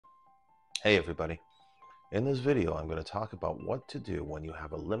Hey everybody, in this video I'm going to talk about what to do when you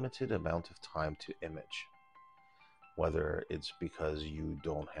have a limited amount of time to image. Whether it's because you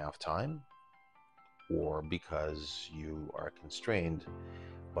don't have time or because you are constrained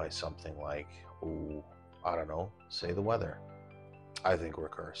by something like, oh, I don't know, say the weather. I think we're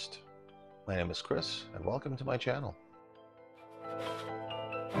cursed. My name is Chris and welcome to my channel.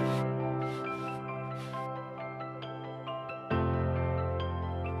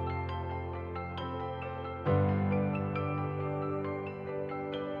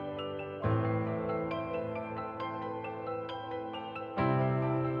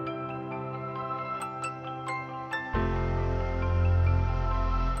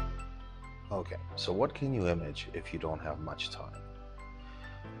 Okay, so what can you image if you don't have much time?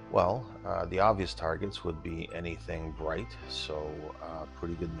 Well, the obvious targets would be anything bright, so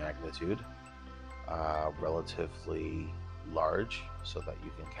pretty good magnitude, relatively large so that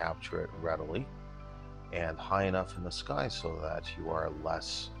you can capture it readily, and high enough in the sky so that you are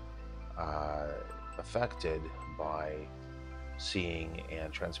less affected by seeing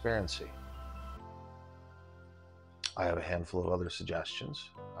and transparency. I have a handful of other suggestions.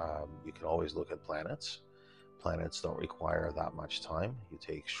 You can always look at planets. Planets don't require that much time. You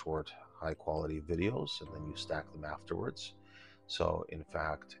take short, high-quality videos and then you stack them afterwards. So, in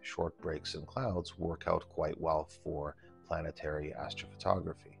fact, short breaks in clouds work out quite well for planetary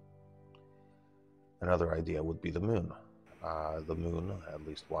astrophotography. Another idea would be the moon. The moon, at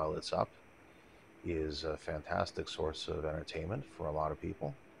least while it's up, is a fantastic source of entertainment for a lot of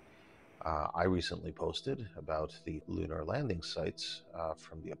people. I recently posted about the lunar landing sites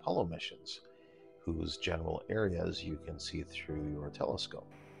from the Apollo missions, whose general areas you can see through your telescope.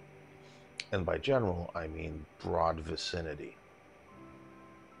 And by general, I mean broad vicinity.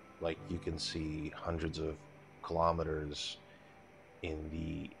 Like you can see hundreds of kilometers in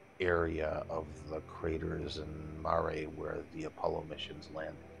the area of the craters in Mare where the Apollo missions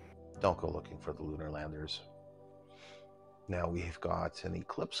landed. Don't go looking for the lunar landers. Now we've got an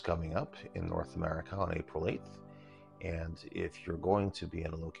eclipse coming up in North America on April 8th. And if you're going to be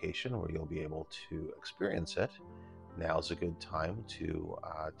in a location where you'll be able to experience it, now's a good time to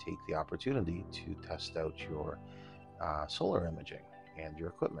take the opportunity to test out your solar imaging and your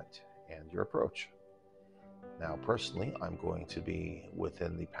equipment and your approach. Now, personally, I'm going to be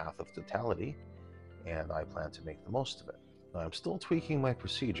within the path of totality, and I plan to make the most of it. Now, I'm still tweaking my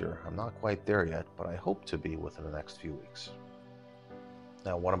procedure. I'm not quite there yet, but I hope to be within the next few weeks.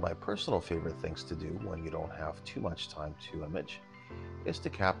 Now, one of my personal favorite things to do when you don't have too much time to image is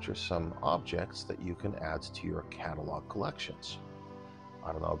to capture some objects that you can add to your catalog collections.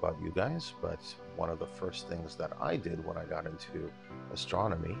 I don't know about you guys, but one of the first things that I did when I got into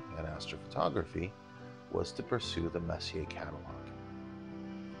astronomy and astrophotography was to pursue the Messier catalog.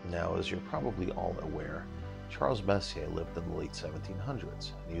 Now, as you're probably all aware, Charles Messier lived in the late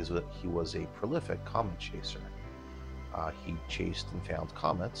 1700s, and he was a prolific comet chaser. He chased and found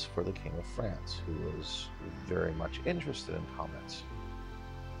comets for the King of France, who was very much interested in comets.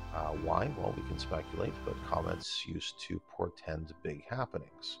 Why? Well, we can speculate, but comets used to portend big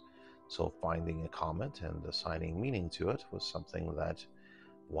happenings. So finding a comet and assigning meaning to it was something that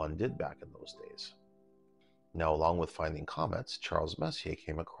one did back in those days. Now, along with finding comets, Charles Messier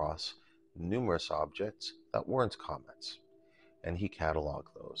came across numerous objects that weren't comets, and he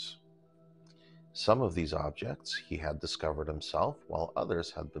cataloged those. Some of these objects he had discovered himself, while others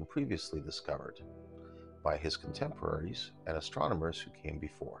had been previously discovered by his contemporaries and astronomers who came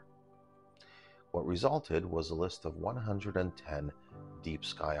before. What resulted was a list of 110 deep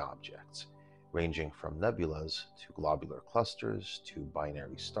sky objects, ranging from nebulas to globular clusters to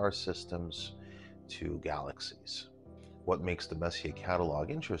binary star systems to galaxies. What makes the Messier catalog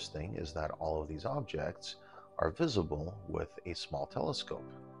interesting is that all of these objects are visible with a small telescope.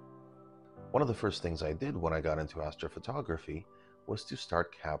 One of the first things I did when I got into astrophotography was to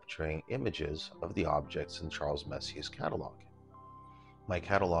start capturing images of the objects in Charles Messier's catalog. My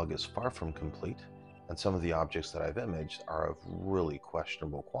catalog is far from complete, and some of the objects that I've imaged are of really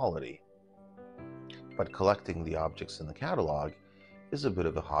questionable quality. But collecting the objects in the catalog is a bit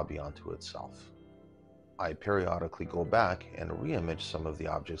of a hobby unto itself. I periodically go back and re-image some of the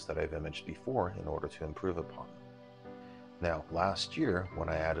objects that I've imaged before in order to improve upon them. Now, last year, when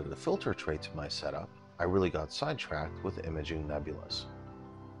I added a filter tray to my setup, I really got sidetracked with imaging nebulas.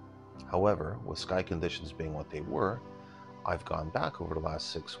 However, with sky conditions being what they were, I've gone back over the last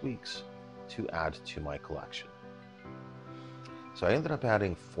 6 weeks to add to my collection. So I ended up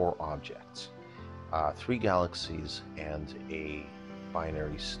adding 4 objects, 3 galaxies and a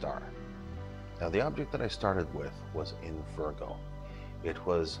binary star. Now, the object that I started with was in Virgo. It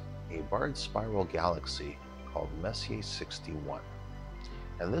was a barred spiral galaxy called Messier 61,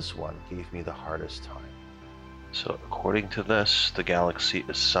 and this one gave me the hardest time. So according to this, the galaxy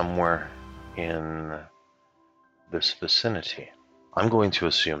is somewhere in this vicinity. I'm going to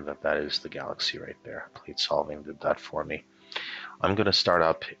assume that that is the galaxy right there. Plate solving did that for me. I'm going to start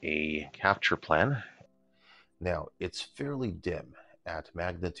up a capture plan. Now, it's fairly dim at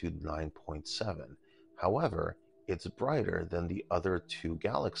magnitude 9.7. However, it's brighter than the other two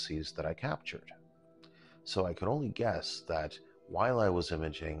galaxies that I captured. So I could only guess that while I was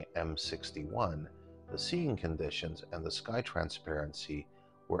imaging M61, the seeing conditions and the sky transparency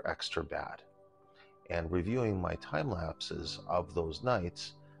were extra bad. And reviewing my time lapses of those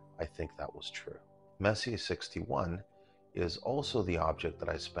nights, I think that was true. Messier 61 is also the object that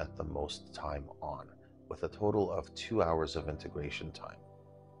I spent the most time on, with a total of 2 hours of integration time.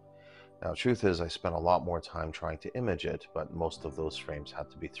 Now, truth is, I spent a lot more time trying to image it, but most of those frames had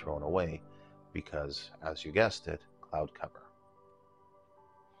to be thrown away because, as you guessed it, cloud cover.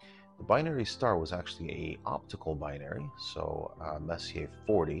 The binary star was actually an optical binary, so Messier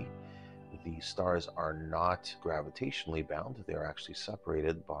 40. The stars are not gravitationally bound. They're actually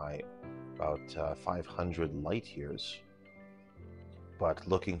separated by about 500 light years. But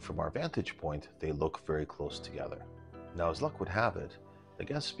looking from our vantage point, they look very close together. Now, as luck would have it, the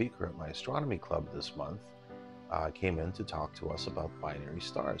guest speaker at my astronomy club this month came in to talk to us about binary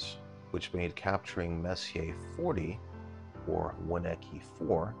stars, which made capturing Messier 40, or Winecki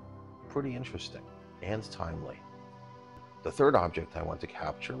 4, pretty interesting and timely. The third object I want to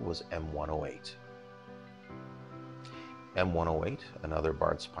capture was M108. M108, another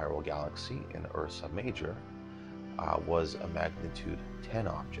barred spiral galaxy in Ursa Major, was a magnitude 10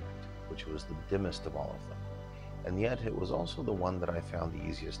 object, which was the dimmest of all of them. And yet it was also the one that I found the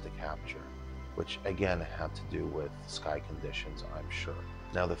easiest to capture, which again had to do with sky conditions, I'm sure.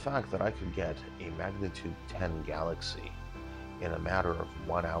 Now, the fact that I could get a magnitude 10 galaxy in a matter of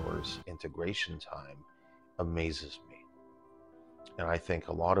 1 hour's integration time amazes me. And I think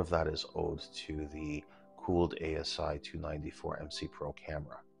a lot of that is owed to the cooled ASI294MC Pro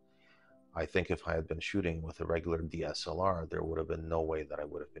camera. I think if I had been shooting with a regular DSLR, there would have been no way that I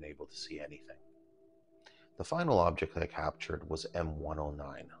would have been able to see anything. The final object I captured was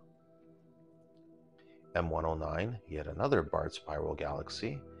M109. M109, yet another barred spiral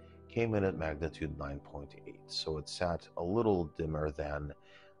galaxy, came in at magnitude 9.8, so it sat a little dimmer than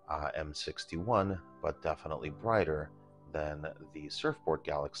M61, but definitely brighter than the surfboard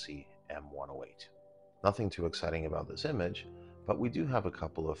galaxy M108. Nothing too exciting about this image, but we do have a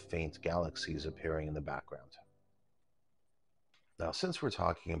couple of faint galaxies appearing in the background. Now, since we're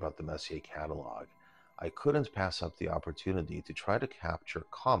talking about the Messier catalog, I couldn't pass up the opportunity to try to capture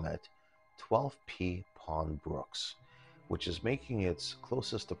Comet 12P Pons-Brooks, which is making its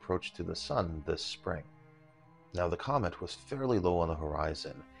closest approach to the sun this spring. Now, the comet was fairly low on the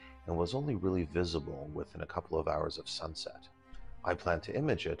horizon and was only really visible within a couple of hours of sunset. I planned to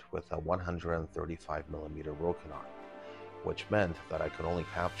image it with a 135mm Rokinon, which meant that I could only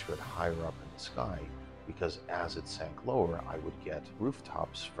capture it higher up in the sky because as it sank lower, I would get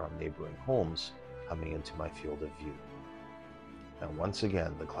rooftops from neighboring homes coming into my field of view. And once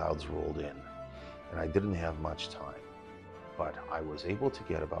again, the clouds rolled in, and I didn't have much time, but I was able to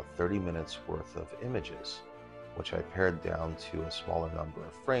get about 30 minutes worth of images, which I pared down to a smaller number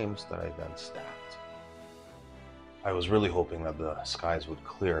of frames that I then stacked. I was really hoping that the skies would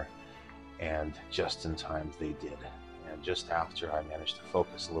clear, and just in time they did. And just after I managed to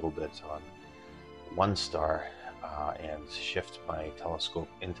focus a little bit on one star and shift my telescope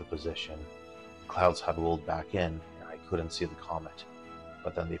into position, the clouds had rolled back in and I couldn't see the comet.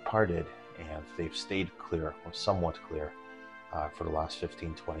 But then they parted and they've stayed clear, or somewhat clear, for the last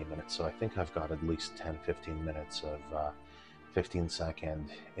 15-20 minutes. So I think I've got at least 10-15 minutes of 15-second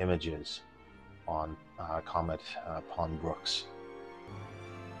images on Comet Pons-Brooks.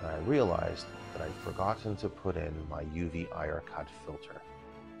 And I realized that I'd forgotten to put in my UV IR cut filter,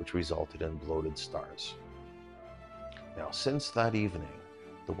 which resulted in bloated stars. Now, since that evening,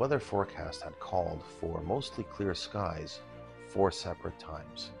 the weather forecast had called for mostly clear skies 4 separate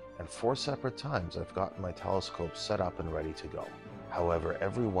times. And 4 separate times I've gotten my telescope set up and ready to go. However,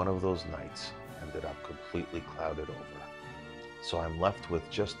 every one of those nights ended up completely clouded over. So I'm left with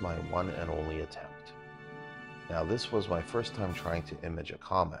just my one and only attempt. Now, this was my first time trying to image a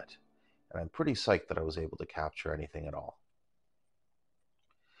comet, and I'm pretty psyched that I was able to capture anything at all.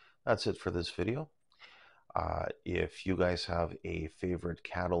 That's it for this video. If you guys have a favorite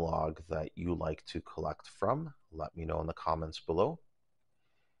catalog that you like to collect from, let me know in the comments below.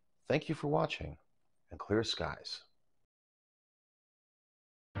 Thank you for watching, and clear skies.